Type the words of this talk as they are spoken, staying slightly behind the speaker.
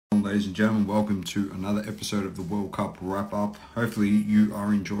ladies and gentlemen. Welcome to another episode of the World Cup wrap-up. Hopefully you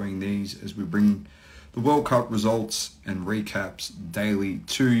are enjoying these as we bring the World Cup results and recaps daily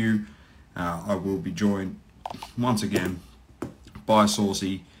to you. I will be joined once again by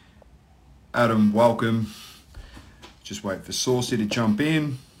Saucy. Adam, welcome. Just wait for Saucy to jump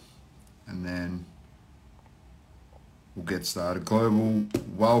in and then we'll get started. Global,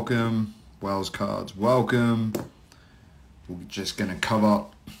 welcome. Wales Cards, welcome. We're just going to cover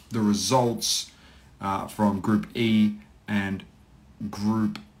the results from Group E and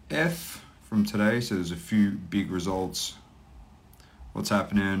Group F from today. So there's a few big results. What's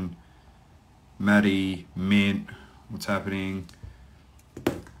happening? Maddie, Mint, what's happening?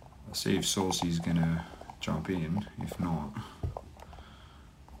 I'll see if Saucy's going to jump in. If not,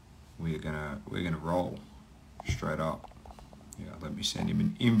 we're gonna roll straight up. Yeah, let me send him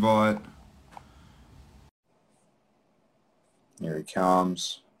an invite. Here he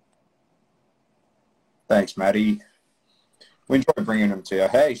comes. Thanks, Matty. We enjoy bringing him to you.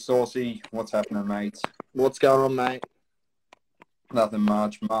 Hey, Saucy, what's happening, mate? What's going on, mate? Nothing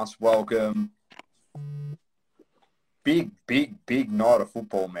much. Must welcome. Big night of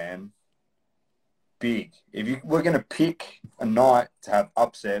football, man. Big. If we're going to pick a night to have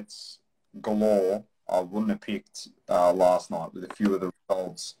upsets galore, I wouldn't have picked last night with a few of the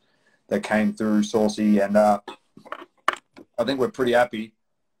results that came through, Saucy, and I think we're pretty happy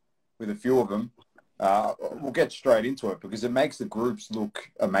with a few of them. We'll get straight into it because it makes the groups look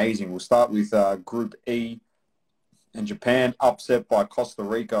amazing. We'll start with Group E, and Japan upset by Costa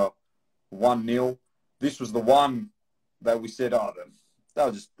Rica 1-0. This was the one that we said,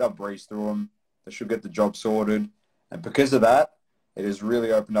 they'll breeze through them. They should get the job sorted. And because of that, it has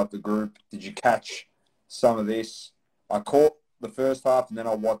really opened up the group. Did you catch some of this? I caught the first half and then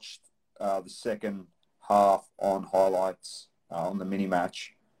I watched the second half on highlights on the mini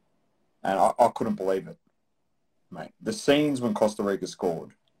match, and I couldn't believe it, mate. The scenes when Costa Rica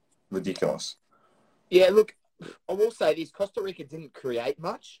scored, ridiculous. Yeah, look, I will say this: Costa Rica didn't create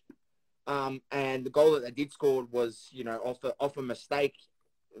much, and the goal that they did score was, off a mistake.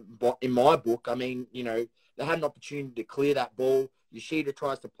 But in my book, I mean, they had an opportunity to clear that ball. Yoshida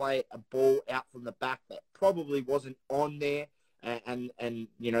tries to play a ball out from the back that probably wasn't on there. And the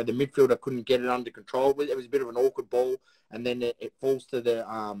midfielder couldn't get it under control. It was a bit of an awkward ball, and then it falls to the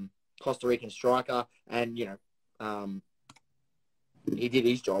Costa Rican striker, and he did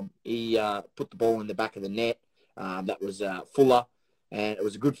his job. He put the ball in the back of the net. That was Fuller, and it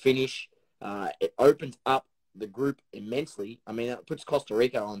was a good finish. It opened up the group immensely. I mean, it puts Costa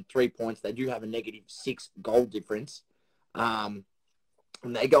Rica on 3 points. They do have a -6 goal difference, and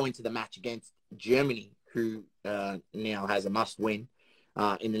they go into the match against Germany, who now has a must-win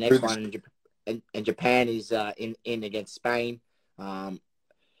in the next one, and Japan is in against Spain.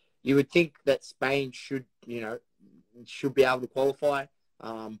 You would think that Spain should be able to qualify,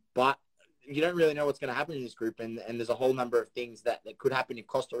 but you don't really know what's going to happen in this group, and there's a whole number of things that could happen. If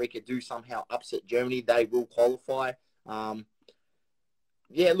Costa Rica do somehow upset Germany, they will qualify. Look,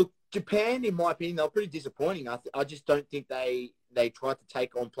 Japan, in my opinion, they were pretty disappointing. I just don't think they tried to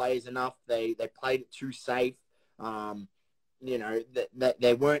take on players enough. They played it too safe. They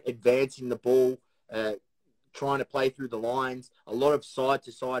weren't advancing the ball, trying to play through the lines. A lot of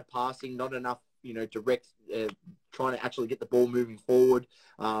side-to-side passing, not enough, direct, trying to actually get the ball moving forward.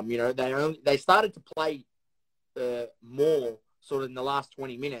 They started to play more sort of in the last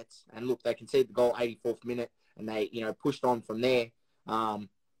 20 minutes. And look, they conceded the goal 84th minute, and they, pushed on from there.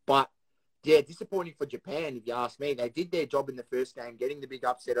 But yeah, disappointing for Japan, if you ask me. They did their job in the first game, getting the big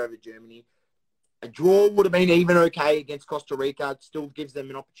upset over Germany. A draw would have been even okay against Costa Rica. It still gives them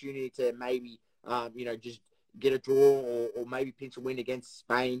an opportunity to maybe, just get a draw or maybe pinch a win against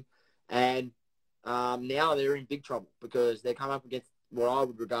Spain. And now they're in big trouble because they come up against what I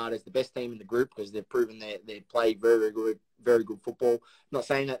would regard as the best team in the group because they've proven they play very good football. I'm not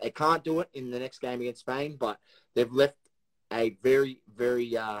saying that they can't do it in the next game against Spain, but they've left a very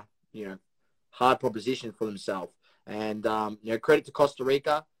hard proposition for themselves. And, credit to Costa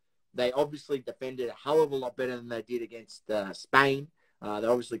Rica. They obviously defended a hell of a lot better than they did against Spain. They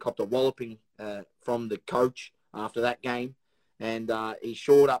obviously copped a walloping from the coach after that game. And he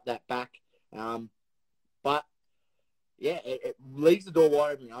shored up that back. But, yeah, it leaves the door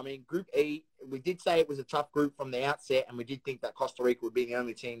wide open. I mean, Group E, we did say it was a tough group from the outset, and we did think that Costa Rica would be the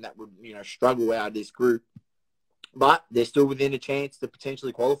only team that would, struggle out of this group. But they're still within a chance to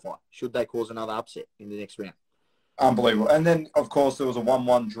potentially qualify should they cause another upset in the next round. Unbelievable. And then, of course, there was a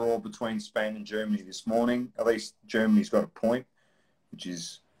 1-1 draw between Spain and Germany this morning. At least Germany's got a point, which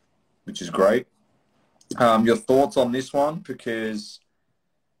is great. Your thoughts on this one? Because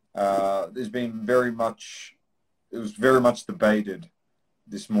there's been it was very much debated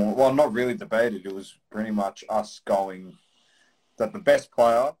this morning. Well, not really debated. It was pretty much us going that the best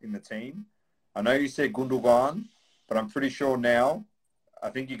player in the team. I know you said Gundogan, but I'm pretty sure now, I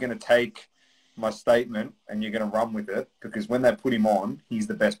think you're going to take my statement and you're going to run with it, because when they put him on, he's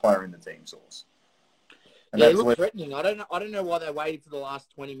the best player in the team, Source. Yeah, it looks threatening. I don't know why they waited for the last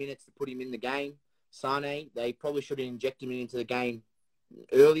 20 minutes to put him in the game. Sane, they probably should have injected him into the game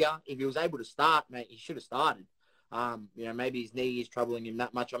earlier. If he was able to start, mate, he should have started. Maybe his knee is troubling him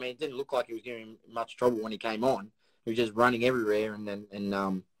that much. I mean, it didn't look like he was giving him much trouble when he came on. He was just running everywhere,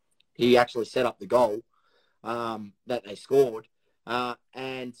 and he actually set up the goal that they scored.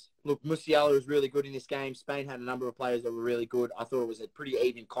 And look, Musiala was really good in this game. Spain had a number of players that were really good. I thought it was a pretty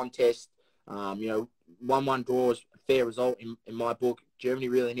even contest. 1-1 draw is a fair result in my book. Germany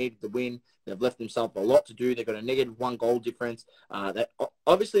really needed the win. They've left themselves a lot to do. They've got a -1 goal difference.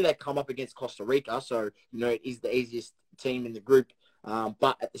 Obviously, they come up against Costa Rica, so, it is the easiest team in the group.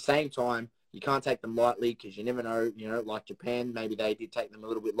 But at the same time, you can't take them lightly, because you never know, like Japan, maybe they did take them a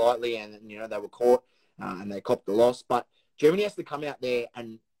little bit lightly, and, they were caught and they copped the loss. But Germany has to come out there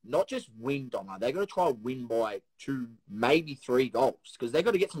and not just win, Doma. They've got to try and win by 2, maybe 3 goals, because they've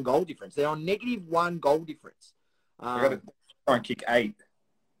got to get some goal difference. They're on -1 goal difference. They've got to try and kick 8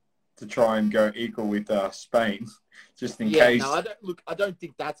 to try and go equal with Spain, just in case. No, I don't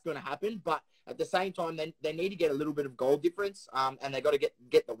think that's going to happen. But at the same time, they need to get a little bit of goal difference, and they got to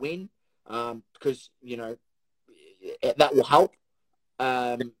get the win, because that will help.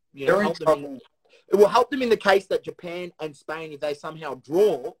 It will help them in the case that Japan and Spain, if they somehow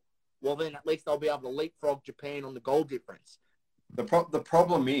draw, well, then at least they'll be able to leapfrog Japan on the goal difference. The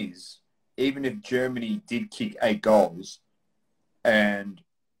problem is, even if Germany did kick 8 goals and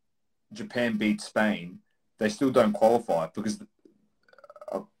Japan beat Spain, they still don't qualify, because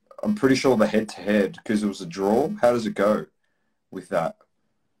I'm pretty sure the head-to-head, because it was a draw. How does it go with that?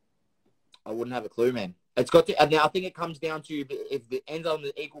 I wouldn't have a clue, man. It's got to, and now I think it comes down to, if it ends on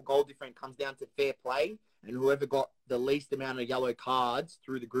the equal goal difference, comes down to fair play, and whoever got the least amount of yellow cards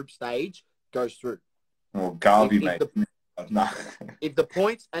through the group stage goes through. Well, Garvey, mate. No. If the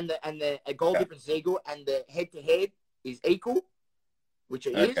points and the goal difference is equal, and the head-to-head is equal, which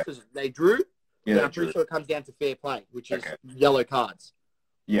it is, because they drew, then I'm pretty sure it comes down to fair play, which is yellow cards.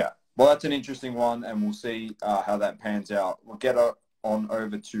 Yeah. Well, that's an interesting one, and we'll see how that pans out. We'll get on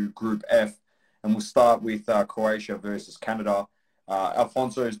over to Group F, and we'll start with Croatia versus Canada.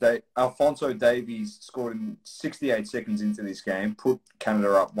 Alfonso Davies scored in 68 seconds into this game, put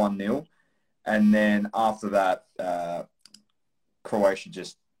Canada up 1-0. And then after that, Croatia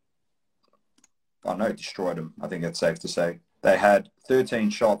just, destroyed them. I think that's safe to say. They had 13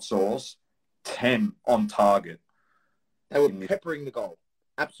 shot Source, 10 on target. They were peppering the goal.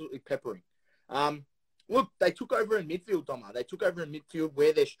 Absolutely peppering. Look, they took over in midfield, Doma. They took over in midfield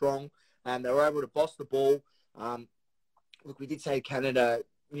where they're strong, and they were able to boss the ball. Look, we did say Canada,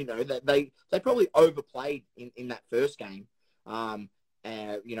 that they probably overplayed in that first game,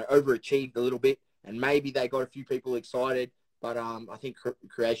 overachieved a little bit, and maybe they got a few people excited, but I think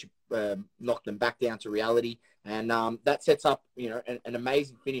Croatia knocked them back down to reality, and that sets up, an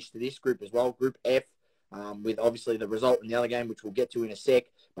amazing finish to this group as well, Group F, with obviously the result in the other game, which we'll get to in a sec.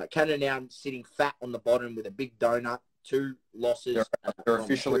 But Canada now sitting fat on the bottom with a big donut, 2 losses. They're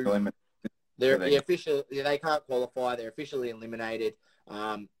officially eliminated. They can't qualify. They're officially eliminated.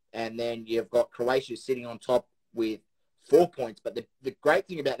 And then you've got Croatia sitting on top with 4 points. But the great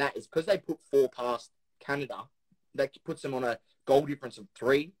thing about that is, because they put 4 past Canada, that puts them on a goal difference of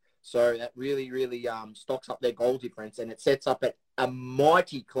 3. So that really, really stocks up their goal difference, and it sets up a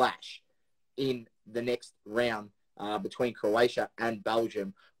mighty clash in the next round between Croatia and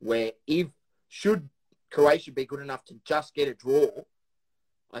Belgium, where should Croatia be good enough to just get a draw,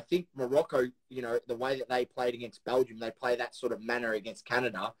 I think Morocco, the way that they played against Belgium, they play that sort of manner against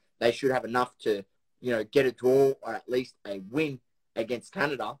Canada. They should have enough to, get a draw or at least a win against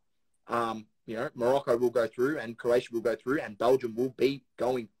Canada. Morocco will go through, and Croatia will go through, and Belgium will be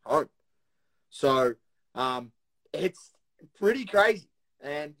going home. So it's pretty crazy.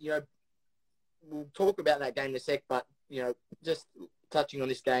 And, we'll talk about that game in a sec, but, just touching on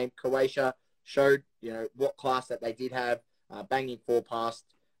this game, Croatia showed, what class that they did have, banging 4 past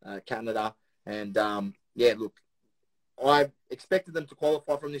Canada. And, look, I expected them to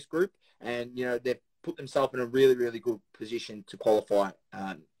qualify from this group, and, they've put themselves in a really, really good position to qualify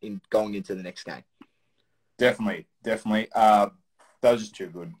in going into the next game. Definitely. That was just too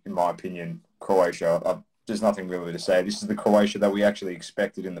good, in my opinion, Croatia. There's nothing really to say. This is the Croatia that we actually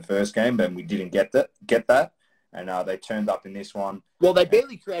expected in the first game, and we didn't get that. and they turned up in this one. Well, they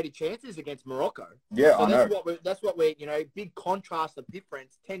barely created chances against Morocco. Yeah, so I know. That's what we're, big contrast of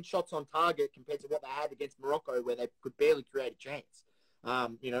difference. 10 shots on target compared to what they had against Morocco, where they could barely create a chance.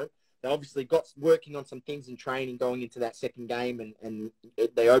 They obviously got working on some things in training going into that second game, and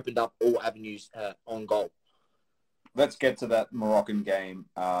they opened up all avenues on goal. Let's get to that Moroccan game.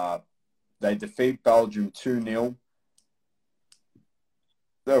 They defeat Belgium 2-0.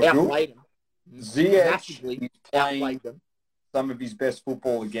 They were Outplayed good. them. Ziyech is playing outplayed them. some of his best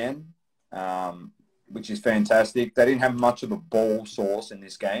football again, which is fantastic. They didn't have much of a ball source in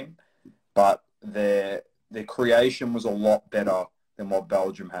this game, but their creation was a lot better than what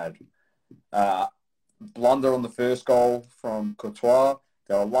Belgium had. Blunder on the first goal from Courtois.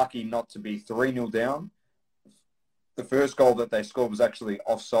 They were lucky not to be 3-0 down. The first goal that they scored was actually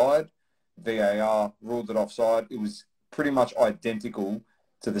offside. VAR ruled it offside. It was pretty much identical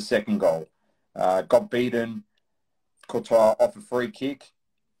to the second goal. Got beaten, Courtois, off a free kick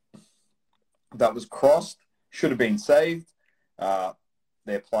that was crossed. Should have been saved.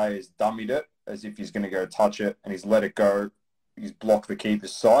 Their players dummied it as if he's going to go touch it, and he's let it go. He's blocked the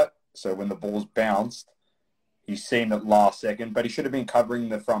keeper's sight. So when the ball's bounced, he's seen it last second, but he should have been covering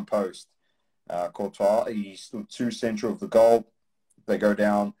the front post. Courtois, he stood too central of the goal. They go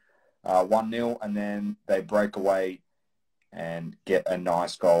down 1-0, and then they break away and get a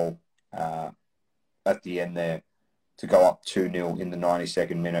nice goal at the end there to go up 2-0 in the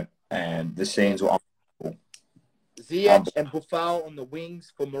 92nd minute. And the scenes were unbelievable. Ziyech and Boufal on the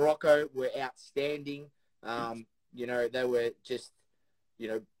wings for Morocco were outstanding. They were just,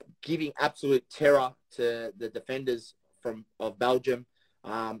 giving absolute terror to the defenders of Belgium.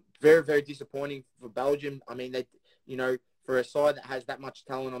 Very, very disappointing for Belgium. I mean, for a side that has that much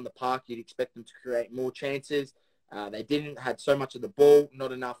talent on the park, you'd expect them to create more chances. They didn't. Had so much of the ball,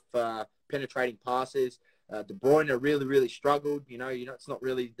 not enough penetrating passes. De Bruyne really, really struggled. It's not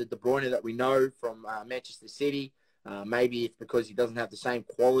really the De Bruyne that we know from Manchester City. Maybe it's because he doesn't have the same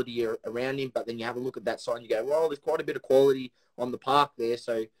quality around him. But then you have a look at that side and you go, well, there's quite a bit of quality on the park there.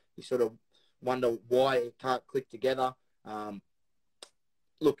 So you sort of wonder why it can't click together.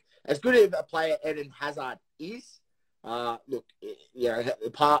 Look, as good of a player Eden Hazard is, the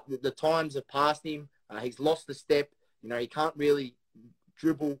times have passed him. He's lost the step. He can't really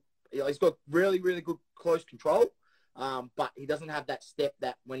dribble. He's got really, really good close control, but he doesn't have that step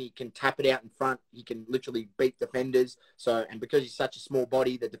that when he can tap it out in front, he can literally beat defenders. And because he's such a small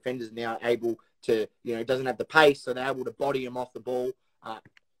body, the defenders are now able to, doesn't have the pace, so they're able to body him off the ball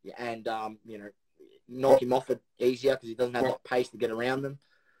and knock him off it easier because he doesn't have that pace to get around them.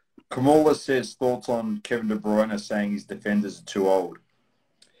 Kamula says thoughts on Kevin De Bruyne saying his defenders are too old.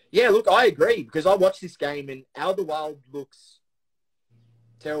 Yeah, look, I agree because I watched this game and Alderweireld looks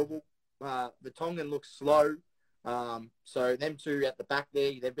terrible. Vertonghen looks slow. So them two at the back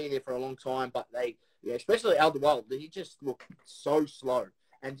there, they've been there for a long time, but especially Alderweireld, he just looked so slow.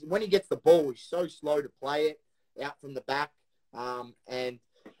 And when he gets the ball, he's so slow to play it out from the back. And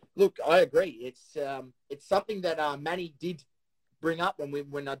look, I agree. It's something that Manny did bring up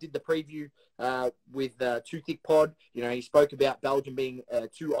when I did the preview with Too Thick Pod. He spoke about Belgium being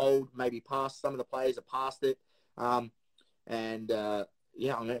too old, maybe past some of the players are past it.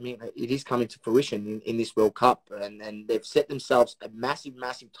 It is coming to fruition in this World Cup, and they've set themselves a massive,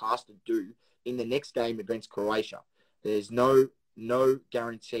 massive task to do in the next game against Croatia. There's no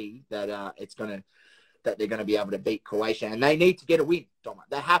guarantee that that they're gonna be able to beat Croatia, and they need to get a win, Doma.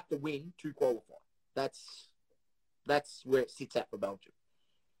 They have to win to qualify. That's where it sits at for Belgium.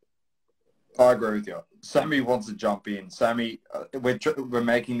 I agree with you. Sammy wants to jump in. Sammy, we're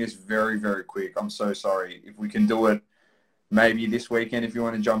making this very, very quick. I'm so sorry. If we can do it maybe this weekend, if you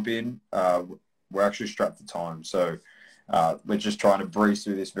want to jump in, we're actually strapped for time. So we're just trying to breeze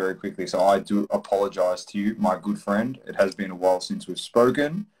through this very quickly. So I do apologize to you, my good friend. It has been a while since we've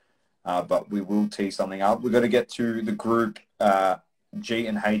spoken, but we will tee something up. We're going to get to the Group G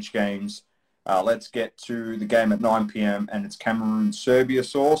and H games. Let's get to the game at 9 p.m. and it's Cameroon-Serbia,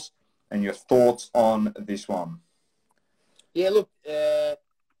 Source, and your thoughts on this one. Yeah, look,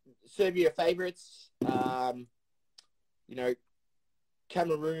 Serbia favourites.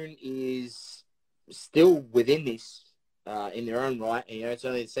 Cameroon is still within this in their own right. And, it's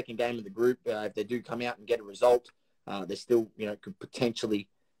only the second game of the group. If they do come out and get a result, they still, could potentially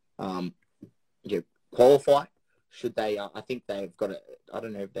qualify. Should they? I think they've got to. I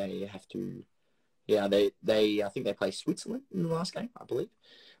don't know if they have to. Yeah, they. I think they play Switzerland in the last game, I believe.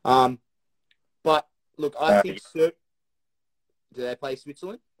 But look, I think. Do they play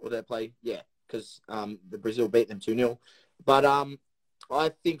Switzerland or do they play? Yeah, because the Brazil beat them 2-0. But I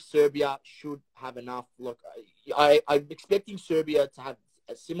think Serbia should have enough. Look, I'm expecting Serbia to have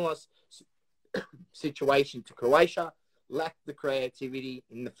a similar situation to Croatia. Lacked the creativity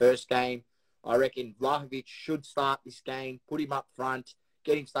in the first game. I reckon Vlahovic should start this game, put him up front,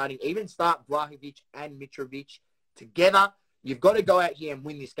 get him starting, even start Vlahovic and Mitrovic together. You've got to go out here and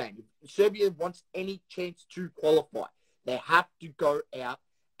win this game. If Serbia wants any chance to qualify, they have to go out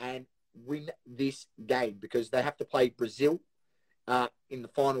and win this game because they have to play Brazil in the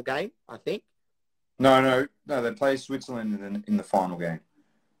final game, I think. No. They play Switzerland in the final game.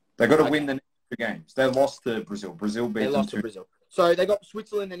 They've got to win the next two games. They lost to Brazil. Brazil beat them to Brazil. So they got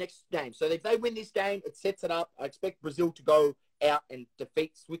Switzerland the next game. So if they win this game, it sets it up. I expect Brazil to go out and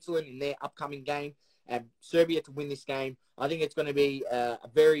defeat Switzerland in their upcoming game and Serbia to win this game. I think it's going to be a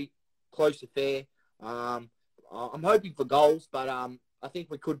very close affair. I'm hoping for goals, but I think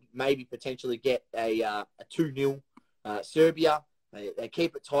we could maybe potentially get a 2-0 Serbia. They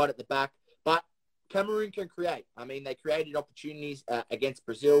keep it tight at the back. But Cameroon can create. I mean, they created opportunities against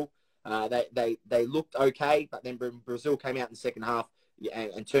Brazil. They looked okay, but then Brazil came out in the second half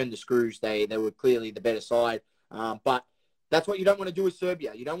and turned the screws. They were clearly the better side. But that's what you don't want to do with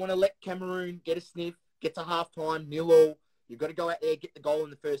Serbia. You don't want to let Cameroon get a sniff, get to halftime, 0-0. You've got to go out there, get the goal in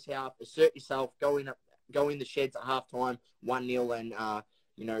the first half, assert yourself, go in the sheds at halftime, 1-0, and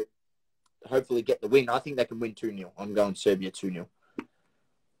hopefully get the win. I think they can win 2-0. I'm going Serbia 2-0.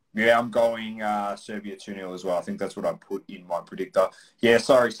 Yeah, I'm going Serbia 2-0 as well. I think that's what I put in my predictor. Yeah,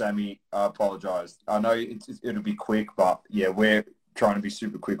 sorry, Sammy. I apologise. I know it'll be quick, but yeah, we're trying to be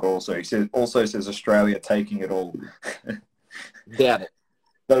super quick also. He says Australia taking it all. Doubt it.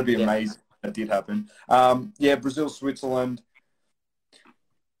 That'd be amazing if that did happen. Yeah, Brazil, Switzerland.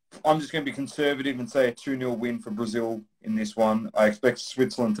 I'm just going to be conservative and say a 2-0 win for Brazil in this one. I expect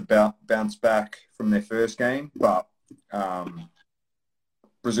Switzerland to bounce back from their first game, but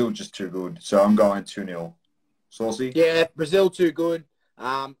Brazil just too good. So I'm going 2-0. Saucy? Yeah, Brazil too good.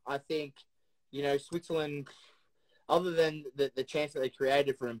 I think, Switzerland, other than the chance that they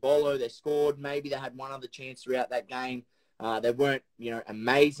created for Embolo, they scored. Maybe they had one other chance throughout that game. They weren't,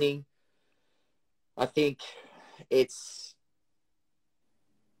 amazing. I think it's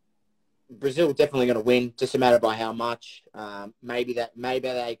Brazil definitely going to win, just a matter by how much. Maybe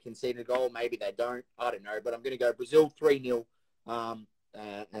they concede a goal, maybe they don't. I don't know, but I'm going to go Brazil 3-0, and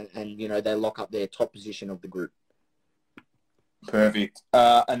they lock up their top position of the group. Perfect.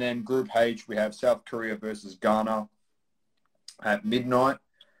 And then Group H, we have South Korea versus Ghana at midnight.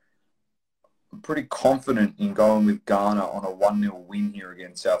 I'm pretty confident in going with Ghana on a 1-0 win here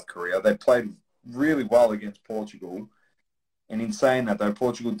against South Korea. They played really well against Portugal. And in saying that, though,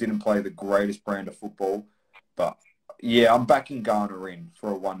 Portugal didn't play the greatest brand of football. But, yeah, I'm backing Ghana in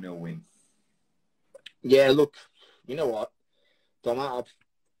for a 1-0 win. Yeah, look, you know what, Doma,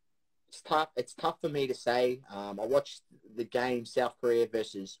 it's tough for me to say. I watched the game, South Korea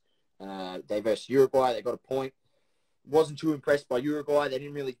versus Uruguay. They got a point. Wasn't too impressed by Uruguay. They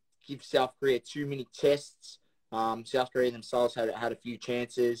didn't really give South Korea too many tests. South Korea themselves had a few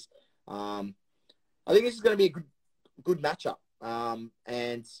chances. I think this is going to be a good matchup. And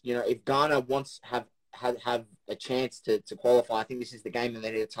if Ghana have a chance to qualify, I think this is the game that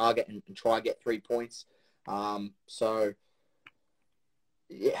they need to target and try to get 3 points. So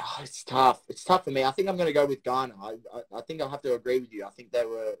yeah, it's tough. It's tough for me. I think I'm going to go with Ghana. I think I'll have to agree with you. I think they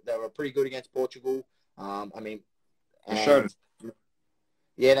were pretty good against Portugal. They showed it.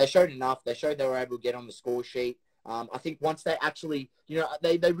 Yeah, they showed enough. They showed they were able to get on the score sheet. I think once they actually,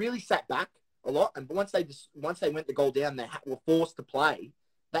 they really sat back a lot, and once they went the goal down, they were forced to play.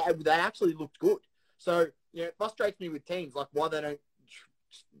 They actually looked good. So it frustrates me with teams like why they don't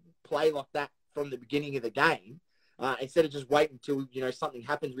play like that from the beginning of the game, instead of just waiting until something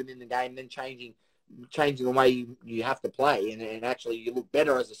happens within the game, then changing the way you have to play, and actually you look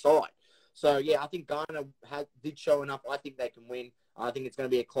better as a side. So yeah, I think Ghana did show enough. I think they can win. I think it's going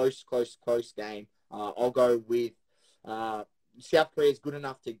to be a close game. I'll go with South Korea is good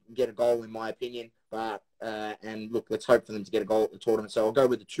enough to get a goal, in my opinion. But and look, let's hope for them to get a goal at the tournament. So I'll go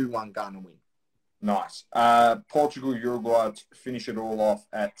with a 2-1 Ghana win. Nice. Portugal, Uruguay to finish it all off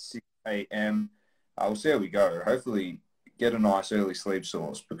at 6 a.m. We'll see how we go. Hopefully get a nice early sleep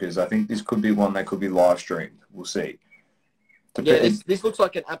source, because I think this could be one that could be live streamed. We'll see. Yeah, this looks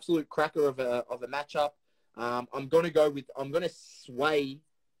like an absolute cracker of a matchup. I'm going to sway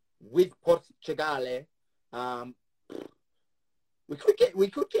with Portugal. We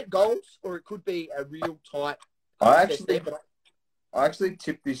could get goals, or it could be a real tight. I actually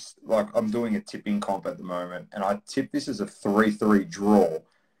tip this, like I'm doing a tipping comp at the moment, and I tip this as a 3-3 draw.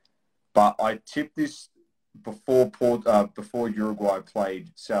 But I tip this before Uruguay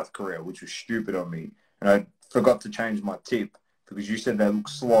played South Korea, which was stupid on me, and I forgot to change my tip because you said they look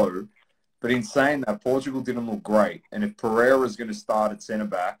slow. But in saying that, Portugal didn't look great, and if Pereira is going to start at centre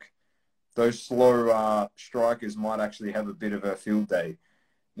back, those slow strikers might actually have a bit of a field day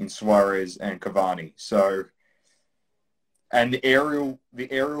in Suarez and Cavani. So, and the aerial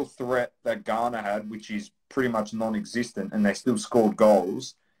threat that Ghana had, which is pretty much non-existent, and they still scored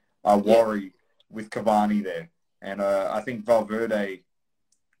goals, I worry with Cavani there. And I think Valverde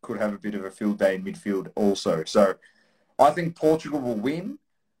could have a bit of a field day in midfield also. So I think Portugal will win.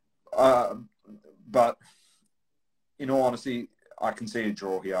 But in all honesty, I can see a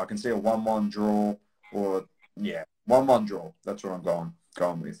draw here. I can see a 1-1 draw or, 1-1 draw. That's what I'm going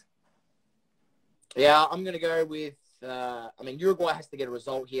with. Yeah, I'm going to go with, Uruguay has to get a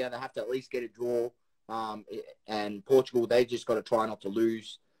result here. They have to at least get a draw. And Portugal, they just got to try not to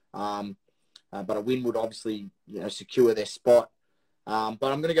lose. But a win would obviously, secure their spot. But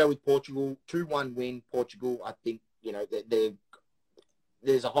I'm going to go with Portugal. 2-1 win, Portugal. I think,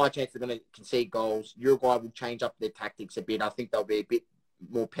 there's a high chance they're going to concede goals. Uruguay will change up their tactics a bit. I think they'll be a bit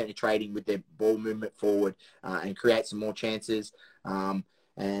more penetrating with their ball movement forward and create some more chances. 2-1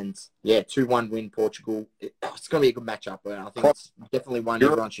 win, Portugal. It's going to be a good matchup. But I think it's definitely one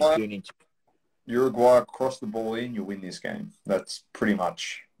everyone should tune into. Uruguay, cross the ball in, you'll win this game. That's pretty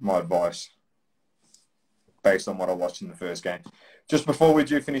much my advice based on what I watched in the first game. Just before we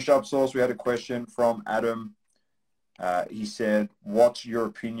do finish up, Sauce, we had a question from Adam. He said, what's your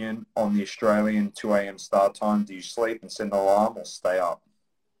opinion on the Australian 2 a.m. start time? Do you sleep and set an alarm or stay up?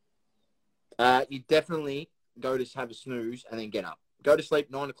 You definitely go to have a snooze and then get up. Go to sleep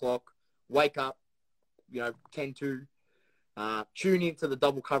 9 o'clock, wake up, 10 to. Tune into the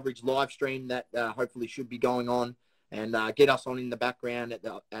double coverage live stream that hopefully should be going on, and get us on in the background at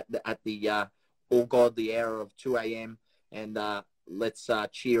the all godly hour of 2 a.m. and let's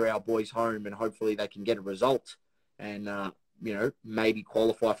cheer our boys home, and hopefully they can get a result and maybe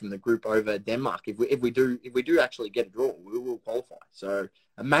qualify from the group over Denmark. If we do actually get a draw, we will qualify. So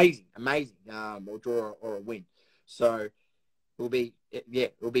amazing, or draw or a win. So it'll be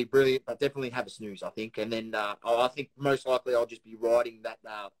brilliant, but definitely have a snooze, I think. And then I think most likely I'll just be riding that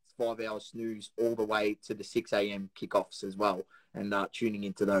 5-hour snooze all the way to the 6 a.m. kickoffs as well, and tuning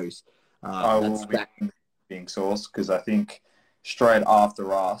into those. I will be being Sauce, because I think straight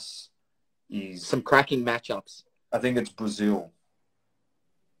after us is some cracking matchups. I think it's Brazil.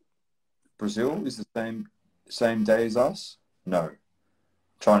 Brazil is the same day as us? No. I'm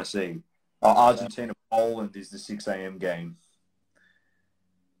trying to see. Argentina, Poland is the 6 a.m. game.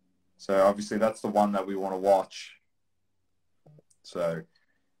 So obviously that's the one that we want to watch. So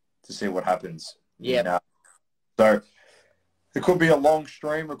to see what happens. Yeah. So it could be a long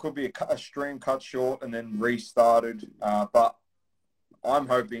stream. It could be a stream cut short and then restarted. But I'm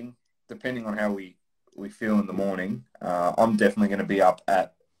hoping, depending on how we feel in the morning, I'm definitely going to be up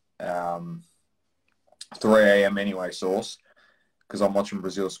at 3 a.m. anyway, Sauce, because I'm watching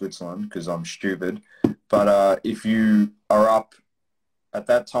Brazil-Switzerland because I'm stupid. But if you are up at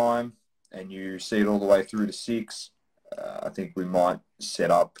that time and you see it all the way through to 6, I think we might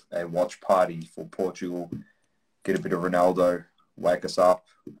set up a watch party for Portugal, get a bit of Ronaldo, wake us up,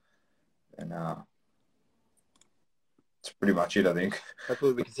 and that's pretty much it, I think.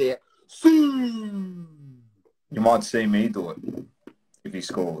 Hopefully we can see it. You might see me do it if he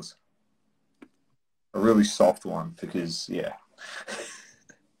scores. A really soft one because,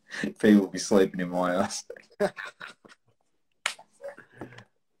 people will be sleeping in my house.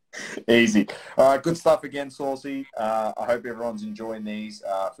 Easy. All right, good stuff again, Saucy. I hope everyone's enjoying these.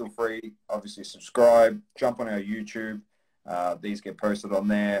 Feel free, obviously, subscribe, jump on our YouTube. These get posted on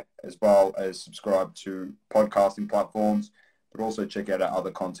there, as well as subscribe to podcasting platforms, but also check out our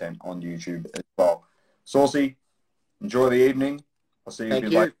other content on YouTube as well. Saucy, enjoy the evening. I'll see you a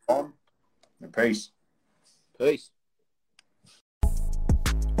bit later on. And peace. Peace.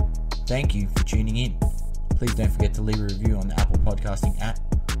 Thank you for tuning in. Please don't forget to leave a review on the Apple Podcasting app.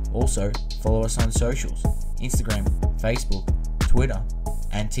 Also, follow us on socials, Instagram, Facebook, Twitter,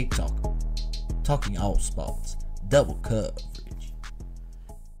 and TikTok. Talking all sports, double coverage.